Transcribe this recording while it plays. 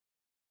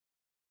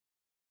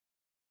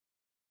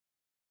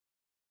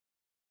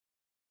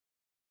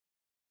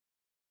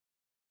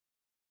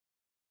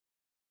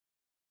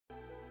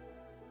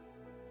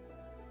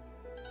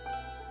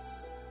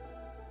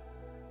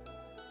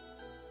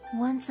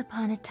Once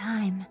upon a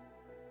time,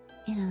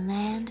 in a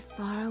land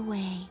far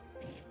away,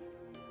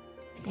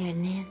 there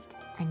lived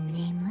a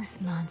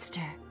nameless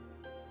monster.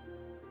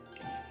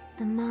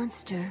 The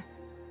monster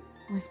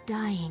was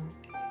dying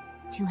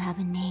to have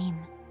a name.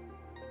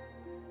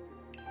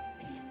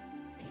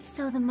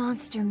 So the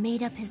monster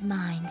made up his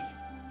mind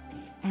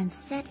and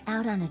set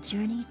out on a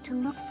journey to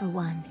look for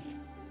one.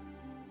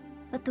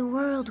 But the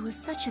world was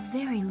such a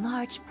very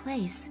large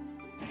place.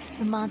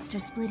 The monster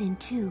split in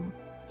two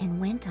and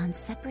went on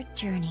separate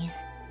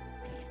journeys.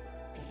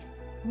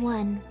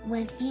 One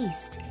went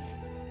east,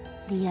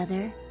 the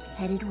other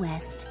headed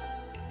west.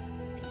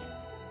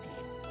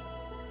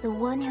 The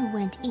one who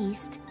went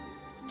east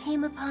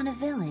came upon a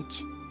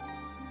village.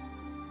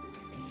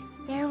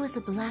 There was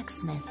a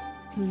blacksmith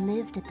who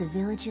lived at the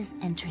village's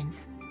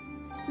entrance.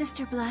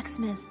 "Mr.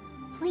 Blacksmith,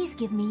 please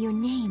give me your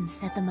name,"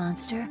 said the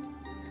monster.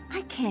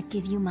 "I can't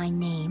give you my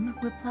name,"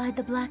 replied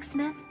the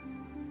blacksmith.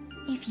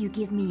 "If you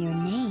give me your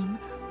name,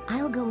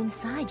 I'll go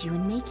inside you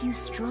and make you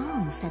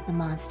strong," said the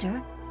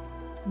monster.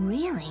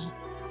 "Really?"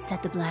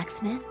 said the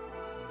blacksmith.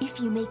 "If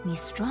you make me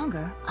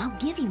stronger, I'll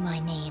give you my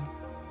name."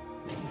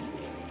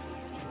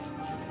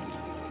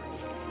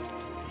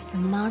 The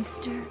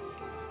monster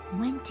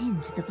went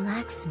into the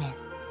blacksmith.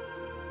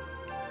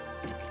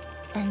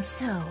 And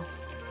so,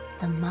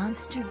 the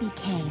monster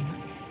became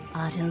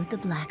Otto the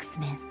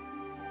blacksmith.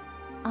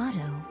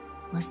 Otto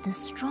was the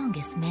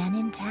strongest man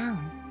in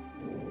town.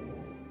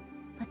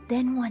 But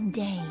then one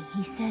day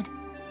he said,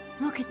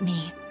 "Look at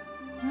me,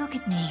 look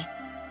at me.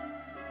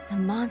 The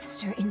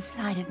monster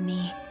inside of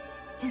me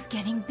is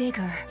getting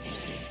bigger."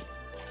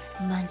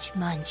 Munch,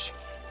 munch,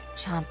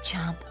 chomp,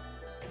 chomp,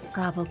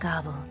 gobble,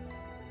 gobble,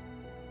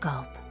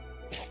 gulp.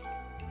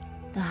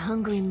 The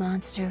hungry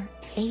monster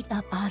ate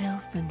up Otto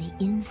from the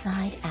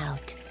inside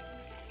out.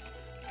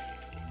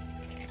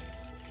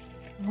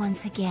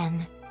 Once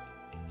again,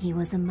 he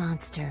was a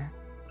monster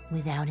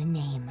without a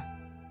name.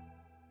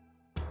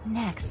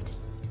 Next,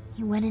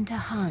 he went into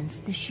Hans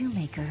the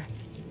shoemaker.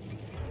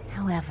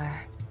 However,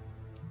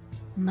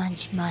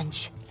 munch,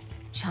 munch,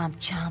 chomp,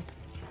 chomp,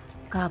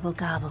 gobble,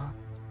 gobble,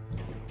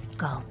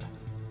 gulp.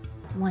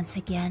 Once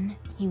again,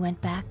 he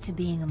went back to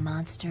being a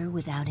monster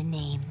without a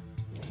name.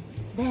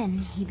 Then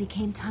he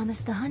became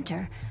Thomas the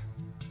hunter,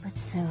 but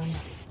soon,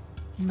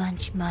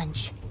 munch,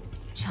 munch,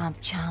 chomp,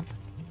 chomp,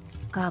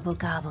 gobble,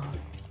 gobble,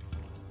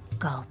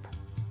 gulp.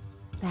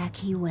 Back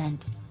he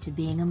went to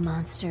being a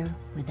monster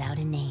without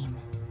a name.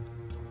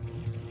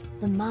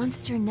 The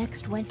monster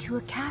next went to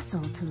a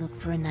castle to look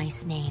for a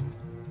nice name.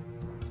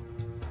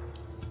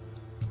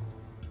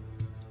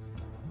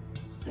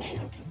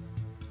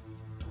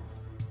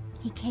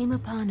 He came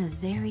upon a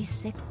very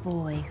sick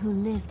boy who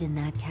lived in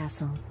that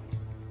castle.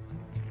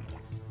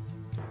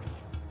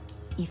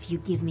 "If you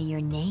give me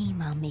your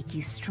name, I'll make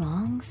you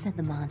strong," said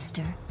the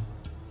monster.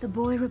 The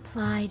boy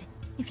replied,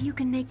 "If you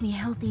can make me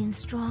healthy and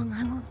strong,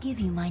 I will give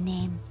you my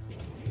name."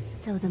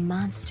 So the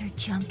monster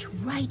jumped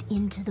right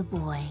into the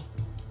boy.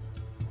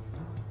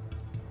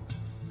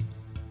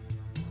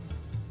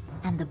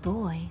 And the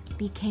boy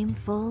became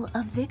full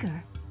of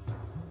vigor.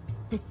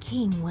 The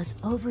king was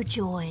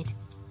overjoyed.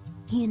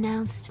 He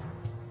announced,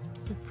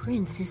 "The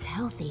prince is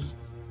healthy.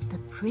 The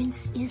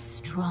prince is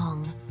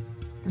strong."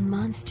 The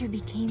monster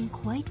became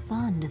quite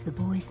fond of the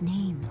boy's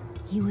name.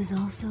 He was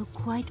also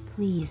quite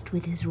pleased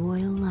with his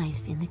royal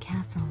life in the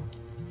castle.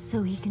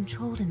 So he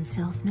controlled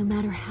himself no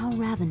matter how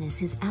ravenous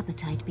his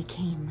appetite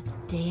became.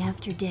 Day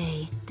after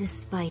day,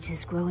 despite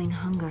his growing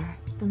hunger,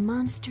 the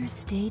monster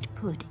stayed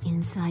put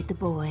inside the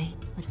boy.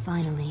 But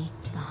finally,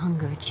 the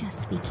hunger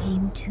just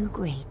became too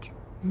great.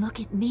 "Look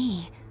at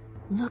me,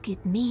 look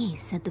at me,"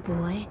 said the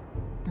boy.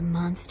 "The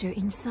monster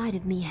inside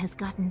of me has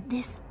gotten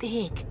this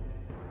big."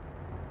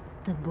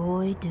 The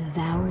boy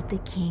devoured the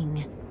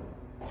king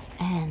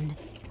and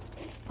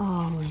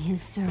all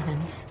his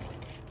servants.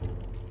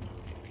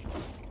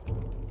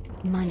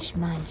 Munch,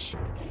 munch,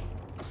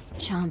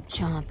 chomp,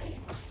 chomp,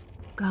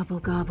 gobble,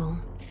 gobble,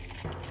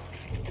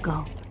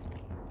 gulp.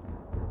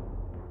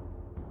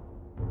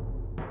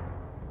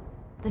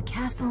 The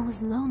castle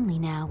was lonely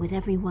now with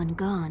everyone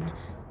gone,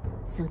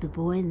 so the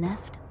boy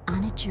left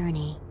on a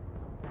journey.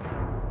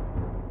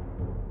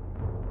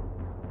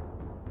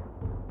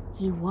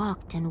 He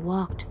walked and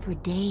walked for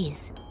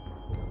days.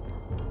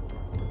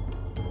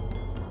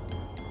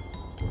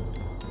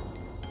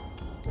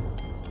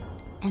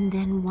 And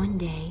then one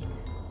day,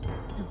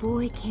 the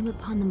boy came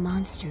upon the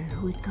monster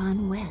who had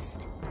gone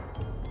west.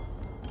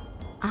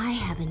 "I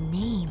have a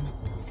name,"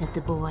 said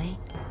the boy,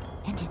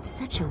 "and it's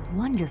such a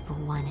wonderful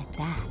one at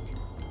that."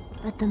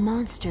 But the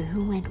monster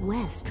who went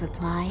west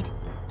replied,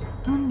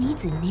 "Who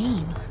needs a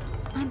name?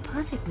 I'm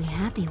perfectly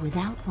happy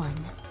without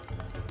one."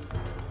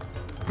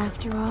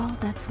 After all,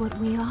 that's what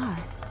we are,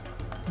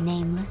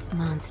 nameless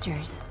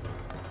monsters.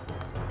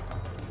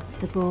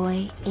 The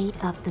boy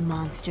ate up the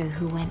monster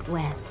who went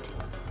west.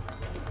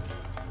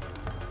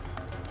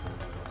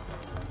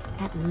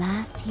 At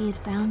last he had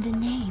found a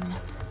name,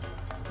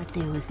 but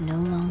there was no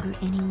longer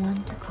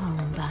anyone to call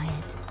him by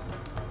it.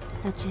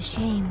 Such a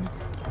shame,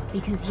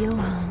 because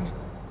Johann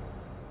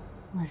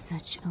was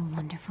such a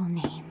wonderful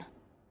name.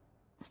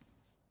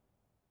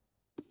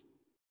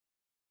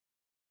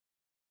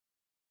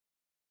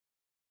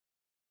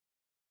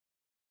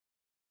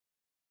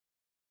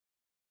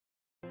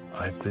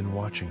 I've been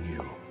watching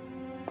you.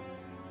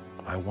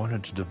 I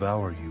wanted to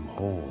devour you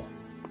whole,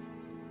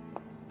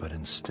 but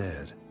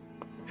instead,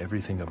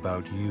 everything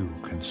about you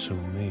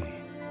consumed me.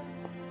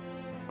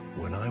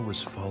 When I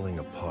was falling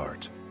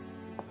apart,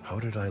 how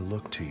did I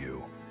look to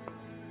you?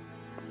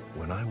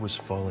 When I was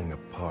falling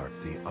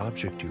apart, the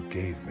object you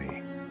gave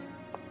me,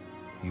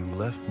 you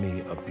left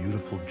me a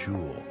beautiful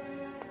jewel.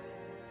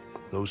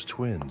 Those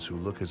twins who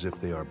look as if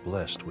they are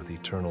blessed with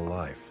eternal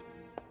life.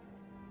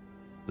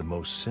 The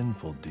most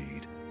sinful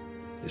deed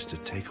is to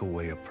take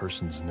away a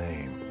person's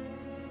name.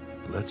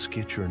 Let's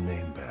get your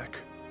name back.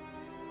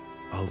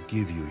 I'll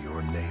give you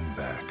your name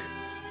back.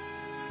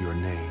 Your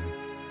name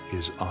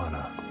is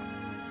Anna.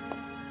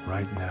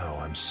 Right now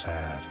I'm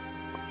sad.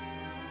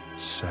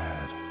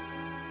 Sad.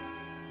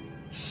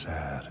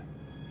 Sad.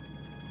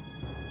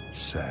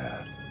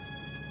 Sad.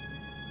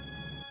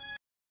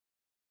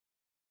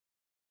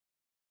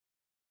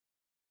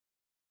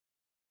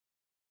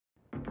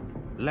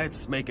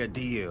 Let's make a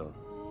deal.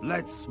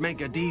 Let's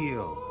make a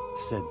deal,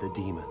 said the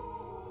demon.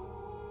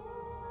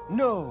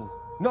 No,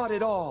 not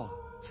at all,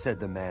 said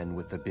the man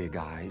with the big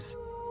eyes.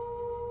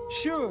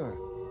 Sure,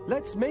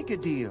 let's make a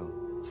deal,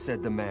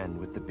 said the man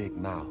with the big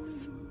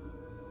mouth.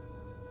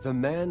 The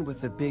man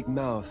with the big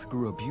mouth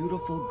grew a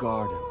beautiful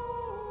garden.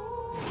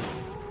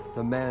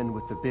 The man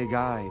with the big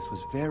eyes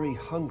was very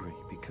hungry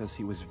because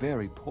he was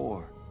very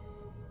poor.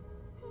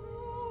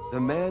 The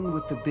man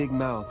with the big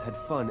mouth had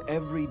fun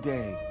every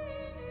day.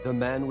 The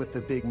man with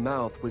the big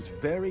mouth was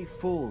very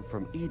full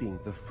from eating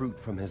the fruit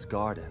from his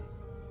garden.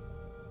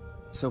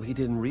 So he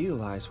didn't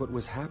realize what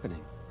was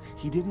happening.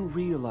 He didn't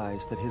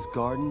realize that his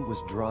garden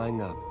was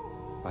drying up.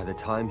 By the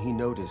time he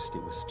noticed,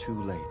 it was too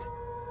late.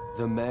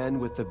 The man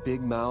with the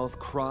big mouth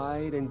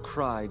cried and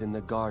cried in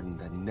the garden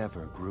that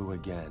never grew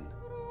again.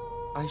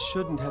 I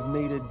shouldn't have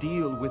made a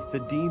deal with the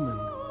demon.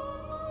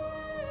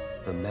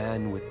 The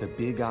man with the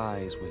big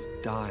eyes was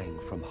dying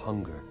from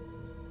hunger.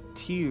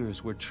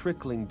 Tears were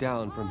trickling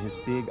down from his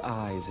big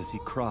eyes as he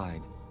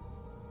cried.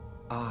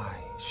 I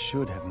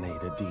should have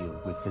made a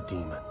deal with the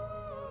demon.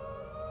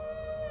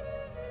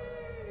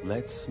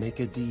 Let's make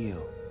a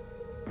deal.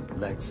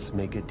 Let's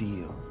make a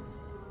deal,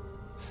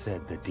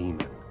 said the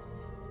demon.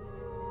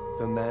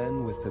 The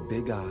man with the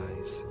big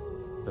eyes,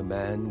 the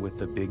man with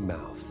the big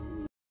mouth.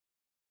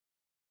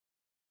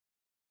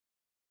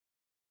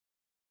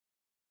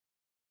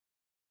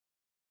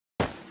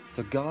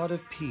 The god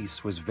of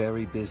peace was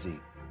very busy.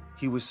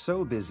 He was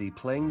so busy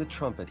playing the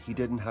trumpet he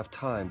didn't have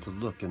time to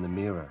look in the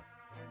mirror.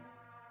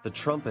 The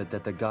trumpet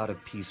that the god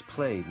of peace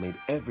played made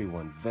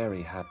everyone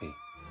very happy.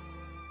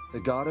 The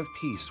god of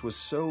peace was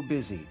so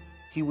busy,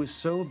 he was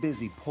so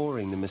busy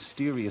pouring the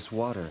mysterious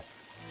water,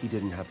 he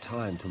didn't have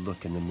time to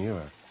look in the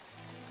mirror.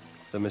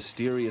 The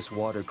mysterious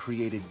water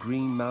created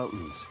green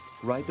mountains,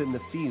 ripened the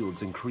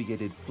fields, and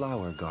created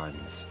flower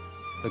gardens.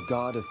 The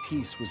god of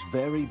peace was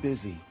very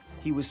busy.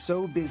 He was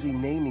so busy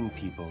naming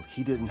people,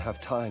 he didn't have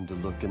time to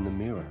look in the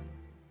mirror.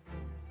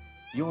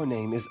 Your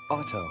name is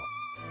Otto.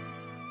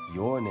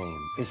 Your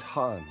name is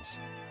Hans.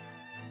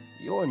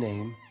 Your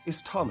name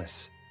is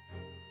Thomas.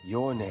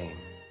 Your name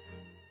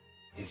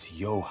is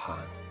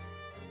Johann.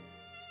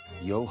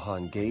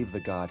 Johann gave the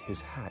god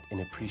his hat in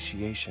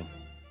appreciation.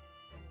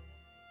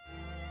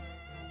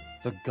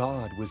 The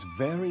god was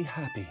very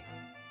happy.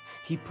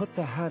 He put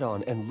the hat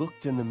on and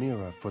looked in the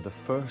mirror for the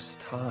first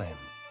time.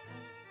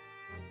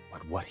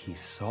 But what he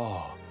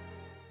saw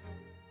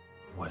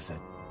was a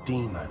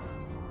demon.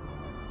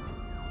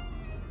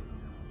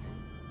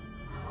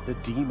 The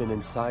demon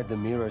inside the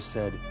mirror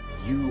said,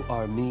 "You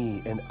are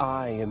me and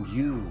I am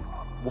you.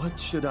 What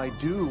should I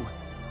do?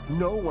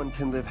 No one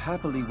can live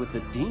happily with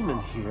the demon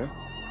here.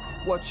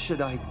 What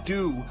should I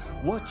do?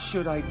 What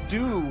should I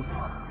do?"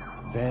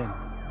 Then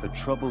the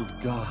troubled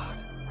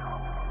god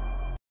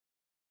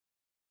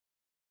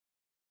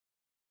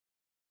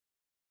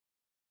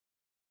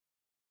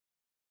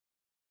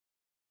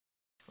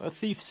A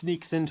thief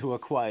sneaks into a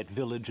quiet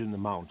village in the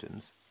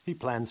mountains. He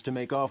plans to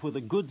make off with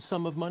a good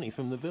sum of money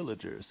from the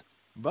villagers.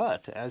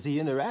 But as he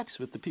interacts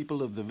with the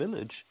people of the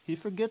village, he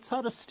forgets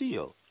how to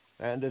steal.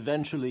 And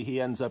eventually he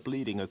ends up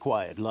leading a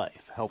quiet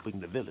life, helping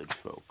the village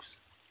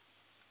folks.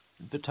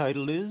 The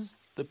title is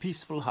The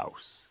Peaceful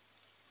House.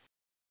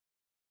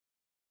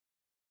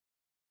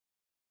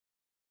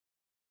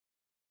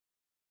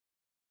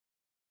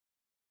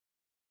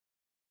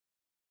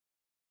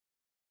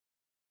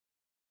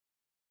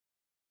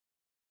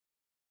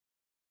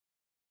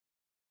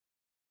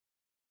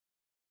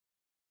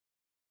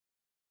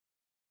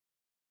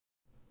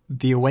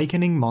 The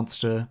Awakening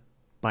Monster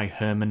by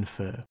Herman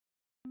Furr.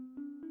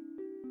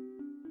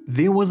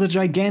 There was a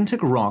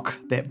gigantic rock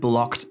that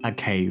blocked a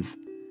cave.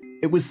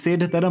 It was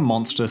said that a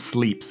monster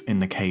sleeps in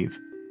the cave.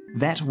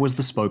 That was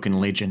the spoken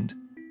legend.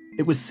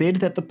 It was said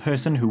that the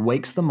person who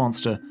wakes the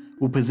monster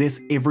will possess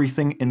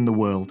everything in the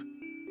world.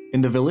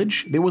 In the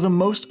village, there was a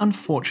most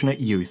unfortunate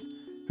youth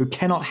who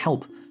cannot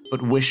help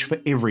but wish for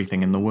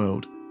everything in the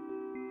world.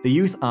 The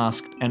youth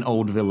asked an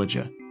old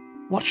villager,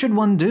 "What should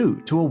one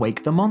do to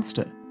awake the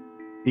monster?"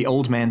 The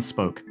old man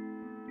spoke,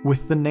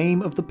 "With the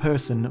name of the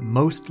person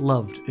most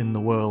loved in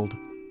the world,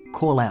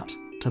 call out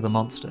to the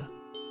monster."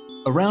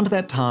 Around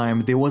that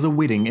time, there was a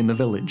wedding in the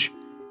village.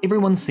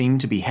 Everyone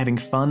seemed to be having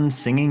fun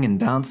singing and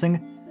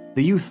dancing.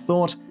 The youth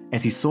thought,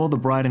 as he saw the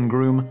bride and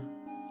groom,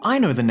 "I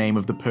know the name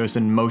of the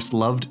person most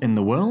loved in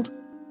the world."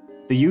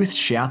 The youth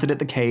shouted at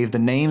the cave the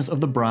names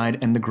of the bride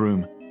and the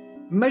groom.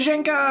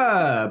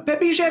 Mazhenka!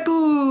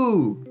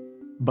 Pepisheku!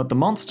 But the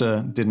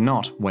monster did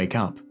not wake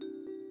up.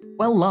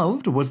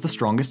 Well-loved was the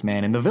strongest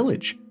man in the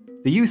village.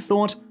 The youth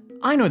thought,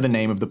 "I know the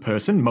name of the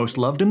person most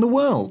loved in the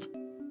world."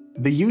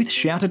 The youth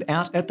shouted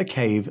out at the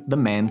cave the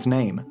man's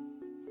name.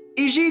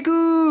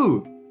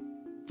 Ijiku!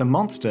 The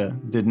monster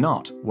did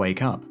not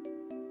wake up.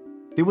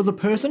 There was a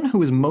person who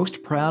was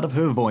most proud of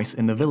her voice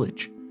in the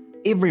village.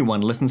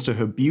 Everyone listens to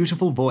her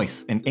beautiful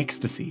voice in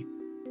ecstasy.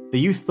 The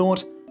youth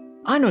thought,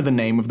 "I know the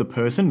name of the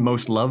person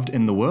most loved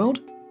in the world."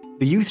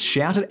 The youth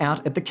shouted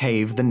out at the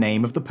cave the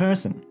name of the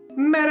person.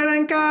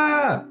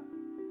 Meraranka!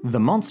 The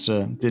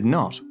monster did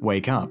not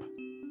wake up.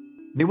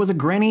 There was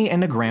a granny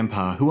and a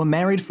grandpa who were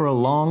married for a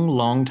long,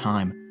 long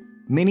time.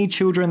 Many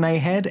children they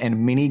had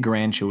and many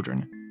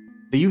grandchildren.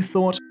 The youth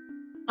thought,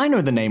 "I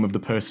know the name of the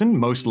person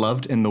most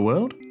loved in the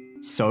world."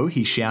 So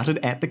he shouted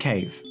at the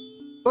cave.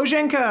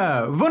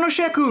 Bozhenka!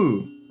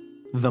 Vonosheku!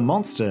 The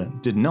monster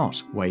did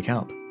not wake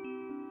up.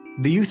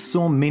 The youth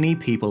saw many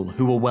people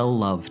who were well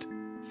loved.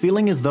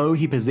 Feeling as though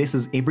he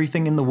possesses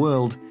everything in the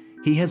world,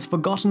 he has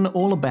forgotten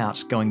all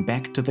about going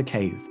back to the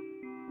cave.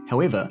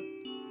 However,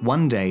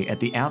 one day at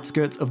the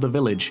outskirts of the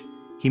village,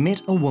 he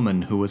met a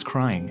woman who was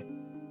crying.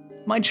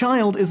 "My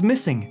child is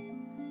missing.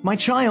 My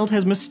child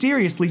has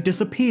mysteriously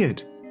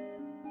disappeared."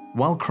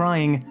 While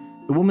crying,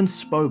 the woman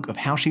spoke of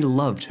how she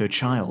loved her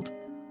child.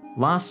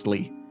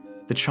 Lastly,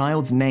 the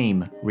child's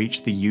name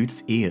reached the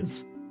youth's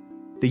ears.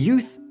 The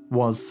youth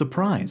was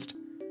surprised,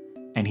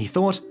 and he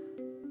thought,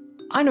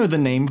 "I know the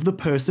name of the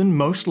person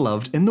most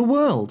loved in the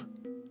world."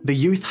 The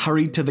youth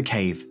hurried to the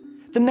cave.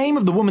 "The name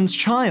of the woman's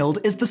child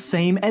is the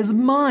same as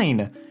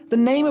mine. The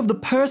name of the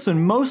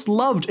person most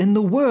loved in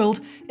the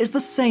world is the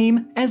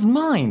same as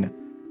mine."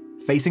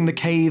 Facing the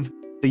cave,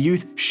 the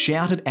youth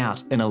shouted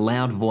out in a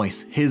loud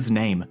voice his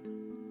name.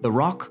 The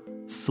rock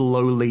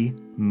slowly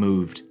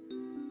moved.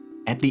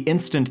 At the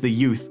instant the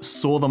youth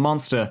saw the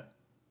monster,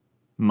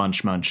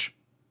 munch munch,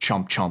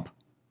 chomp chomp,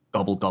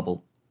 gobble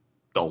gobble,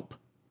 gulp.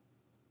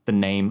 The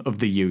name of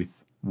the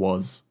youth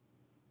was